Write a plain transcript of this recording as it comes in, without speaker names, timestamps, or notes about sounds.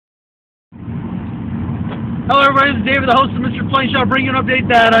Hello everybody, this is David, the host of Mr. Plane Shop, bringing you an update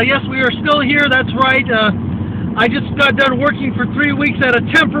that, yes, we are still here, that's right. I just got done working for 3 weeks at a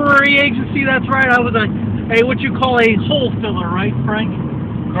temporary agency, that's right. I was a what you call a hole filler, right, Frank?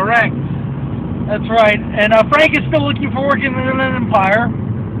 Correct. That's right. And Frank is still looking for work in the Inland Empire.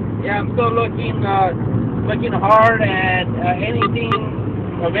 Yeah, I'm still looking hard at anything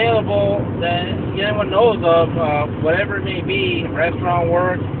available that anyone knows of, whatever it may be, restaurant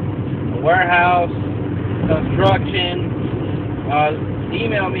work, warehouse, construction.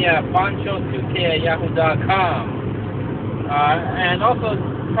 Email me at poncho2k@yahoo.com. And also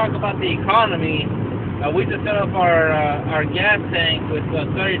talk about the economy. We just set up our gas tank with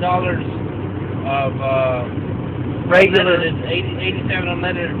 $30 of regular 87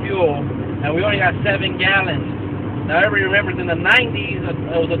 unleaded fuel, and we only got 7 gallons. Now everybody remembers in the 90s it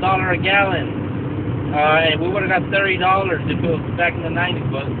was $1 a gallon, and we would have got $30 if it was back in the 90s.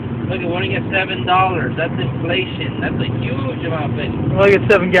 But look, we only get $7. That's inflation. That's a huge amount of inflation. We only get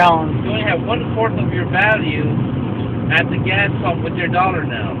 7 gallons. You only have 1/4 of your value at the gas pump with your dollar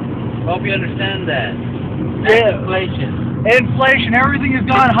now. Hope you understand that. That's inflation. Inflation. Everything has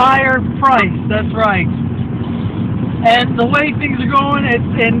gone higher price. That's right. And the way things are going,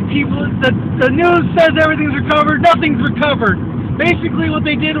 the news says everything's recovered. Nothing's recovered. Basically, what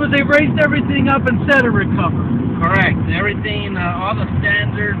they did was they raised everything up and said it recovered. Correct. Everything, all the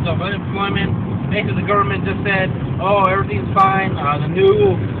standards of unemployment. Basically, the government just said, "Oh, everything's fine. The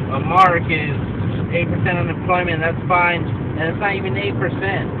new mark is 8% unemployment. That's fine," and it's not even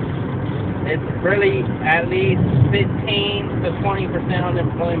 8%. It's really at least 15 to 20%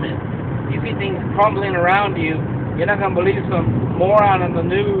 unemployment. You see things crumbling around you. You're not going to believe some moron on the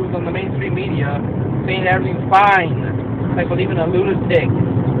news, on the mainstream media, saying everything's fine. It's like believing a lunatic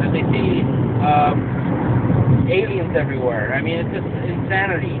that they see aliens everywhere. I mean, it's just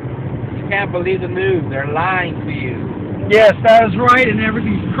insanity. You can't believe the news. They're lying to you. Yes, that is right, and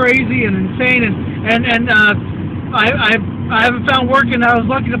everything's crazy and insane, and I haven't found work, and I was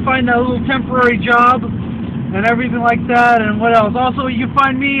lucky to find that little temporary job and everything like that. And what else? Also, you can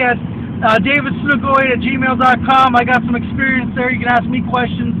find me at davidsnook08@gmail.com. I got some experience there. You can ask me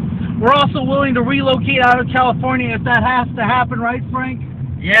questions. We're also willing to relocate out of California if that has to happen, right, Frank?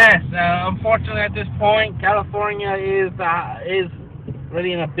 Yes. Unfortunately, at this point, California is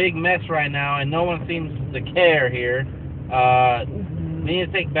really in a big mess right now, and no one seems to care here. We need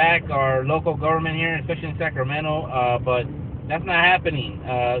to take back our local government here, especially in Sacramento, but that's not happening.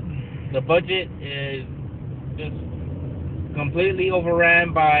 The budget is just completely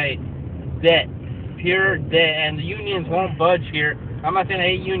overran by debt, pure debt, and the unions won't budge here. I'm not saying I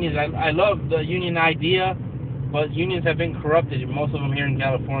hate unions. I love the union idea, but unions have been corrupted, most of them here in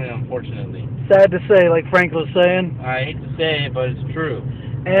California, unfortunately. Sad to say, like Frank was saying. I hate to say it, but it's true.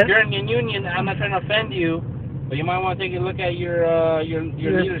 If you're in a union, I'm not trying to offend you, but you might want to take a look at your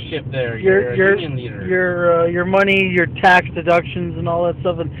leadership there, your union leader. Your money, your tax deductions, and all that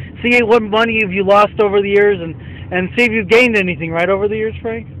stuff, and see what money have you lost over the years, and see if you've gained anything right over the years,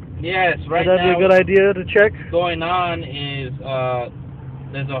 Frank. Yes, right now. Would that be a good idea to check? What's going on is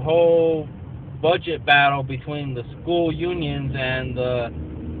there's a whole budget battle between the school unions and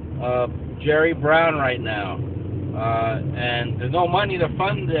Jerry Brown right now, and there's no money to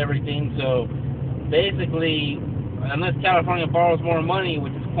fund everything, so basically, unless California borrows more money,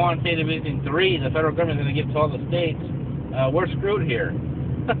 which is quantitative easing 3, the federal government is going to give to all the states, we're screwed here.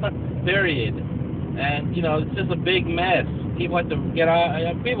 Period. And, you know, it's just a big mess. People have to get off.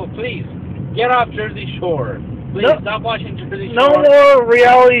 People, please, get off Jersey Shore. Please, stop watching Jersey Shore. No more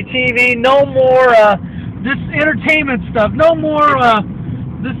reality TV. No more this entertainment stuff. No more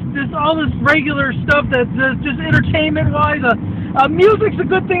all this regular stuff that's just entertainment-wise. Music's a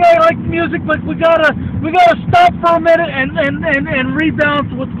good thing. I like music, but we gotta stop for a minute and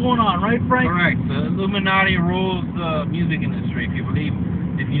rebalance what's going on, right, Frank? Correct. The Illuminati rules the music industry.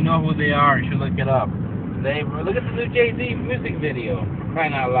 If you know who they are, you should look it up. Look at the new Jay-Z music video.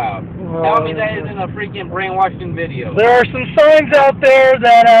 Crying out loud. Tell me that isn't a freaking brainwashing video. There are some signs out there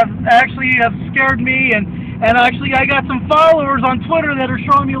that have scared me, and actually I got some followers on Twitter that are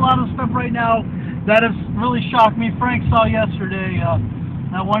showing me a lot of stuff right now that has really shocked me. Frank saw yesterday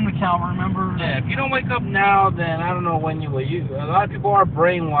that one account, remember? Yeah, if you don't wake up now, then I don't know when you will. A lot of people are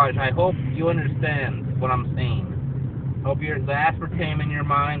brainwashed. I hope you understand what I'm saying. Hope the aspartame in your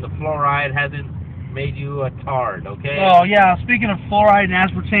mind, the fluoride, hasn't made you a tard, okay? Oh, yeah. Speaking of fluoride and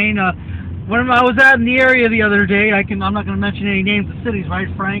aspartame, when I was out in the area the other day, I'm not going to mention any names of cities, right,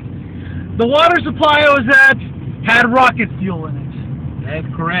 Frank? The water supply I was at had rocket fuel in it. That's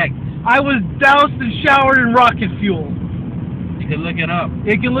correct. I was doused and showered in rocket fuel. You can look it up.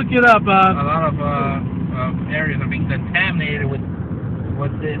 You can look it up. A lot of areas are being contaminated with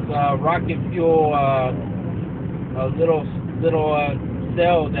this rocket fuel little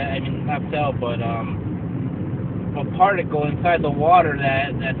cell that, I mean, not cell, but a particle inside the water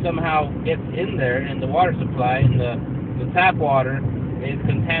that somehow gets in there in the water supply, in the tap water. Is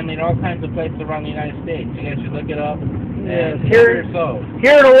contaminating all kinds of places around the United States. You guys should look it up. Yes, And here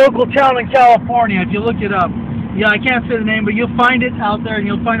in a local town in California, if you look it up. Yeah, I can't say the name, but you'll find it out there, and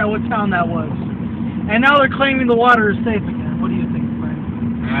you'll find out what town that was. And now they're claiming the water is safe again. What do you think, Frank?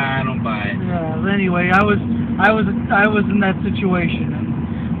 I don't buy it. Yeah. Anyway, I was in that situation,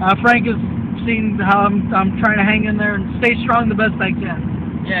 and Frank has seen how I'm trying to hang in there and stay strong the best I can.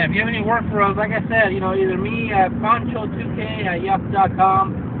 Yeah, if you have any work for us, like I said, either me at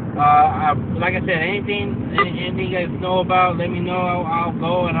poncho2k@yahoo.com. Like I said, anything you guys know about, let me know. I'll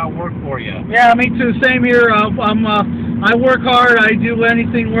go and I'll work for you. Yeah, me too. Same here. I work hard. I do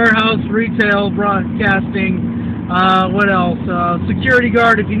anything warehouse, retail, broadcasting. What else? Security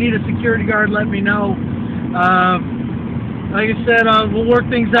guard. If you need a security guard, let me know. Like I said, we'll work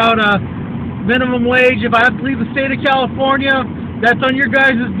things out. Minimum wage. If I have to leave the state of California, that's on your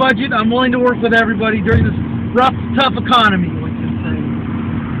guys' budget. I'm willing to work with everybody during this rough, tough economy.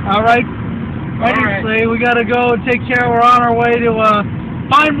 All right. Anyway, we got to go and take care. We're on our way to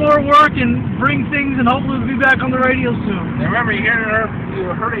find more work and bring things, and hopefully we'll be back on the radio soon. And remember, you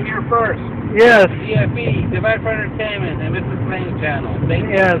heard it here first. Yes. DFE, Divide for Entertainment, and Mr. Plain Channel. Thank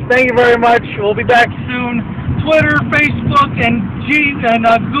you. Yes. Thank you very much. We'll be back soon. Twitter, Facebook, and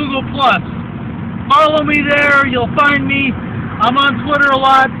Google+. Follow me there. You'll find me. I'm on Twitter a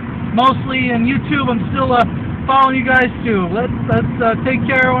lot, mostly, and YouTube. I'm still following you guys too. Let's take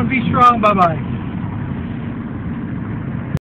care and be strong. Bye-bye.